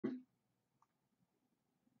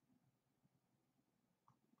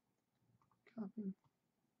Copy.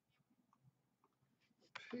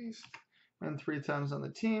 Paste. And 3 times on the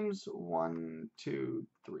teams. 1, 2,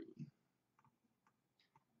 3.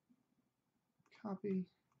 Copy.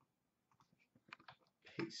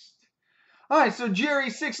 Paste. All right, so Jerry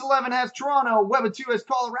 611 has Toronto, Webba 2 has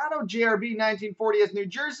Colorado, JRB 1940 has New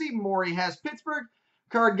Jersey, Maury has Pittsburgh,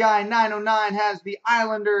 Card Guy 909 has the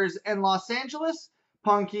Islanders and Los Angeles,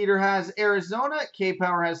 Punk Eater has Arizona, K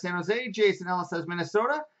Power has San Jose, Jason Ellis has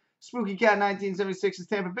Minnesota, Spooky Cat 1976 is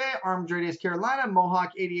Tampa Bay, Armed Radius Carolina,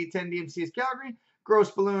 Mohawk 8810 DMC is Calgary,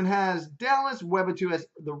 Gross Balloon has Dallas, Webba 2 has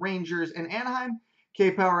the Rangers and Anaheim,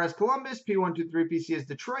 K Power has Columbus, P123PC is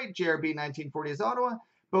Detroit, JRB 1940 is Ottawa,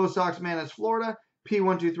 Bo Sox Man has Florida,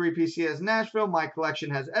 P123PC has Nashville, My Collection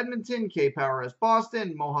has Edmonton, K Power has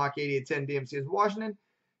Boston, Mohawk 8810 DMC has Washington,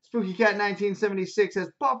 Spooky Cat 1976 has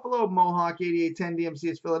Buffalo, Mohawk 8810 DMC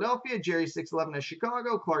has Philadelphia, Jerry 611 has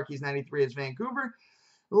Chicago, Clarkies 93 has Vancouver,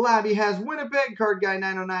 Labby has Winnipeg, Card Guy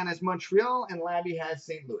 909 has Montreal, and Labby has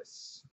St. Louis.